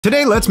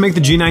Today, let's make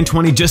the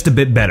G920 just a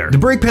bit better. The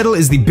brake pedal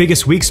is the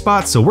biggest weak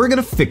spot, so we're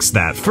gonna fix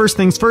that. First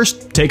things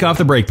first, take off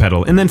the brake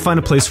pedal, and then find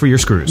a place for your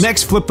screws.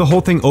 Next, flip the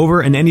whole thing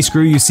over, and any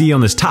screw you see on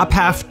this top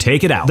half,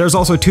 take it out. There's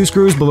also 2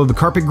 screws below the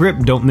carpet grip,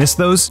 don't miss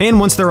those. And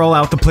once they're all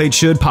out, the plate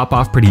should pop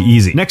off pretty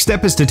easy. Next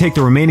step is to take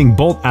the remaining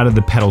bolt out of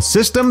the pedal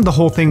system. The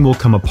whole thing will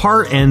come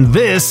apart, and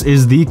this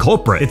is the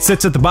culprit. It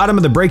sits at the bottom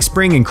of the brake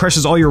spring and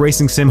crushes all your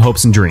racing sim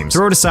hopes and dreams.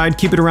 Throw it aside,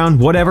 keep it around,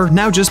 whatever.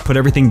 Now just put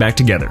everything back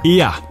together.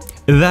 Yeah.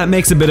 That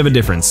makes a bit of a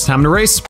difference. Time to race.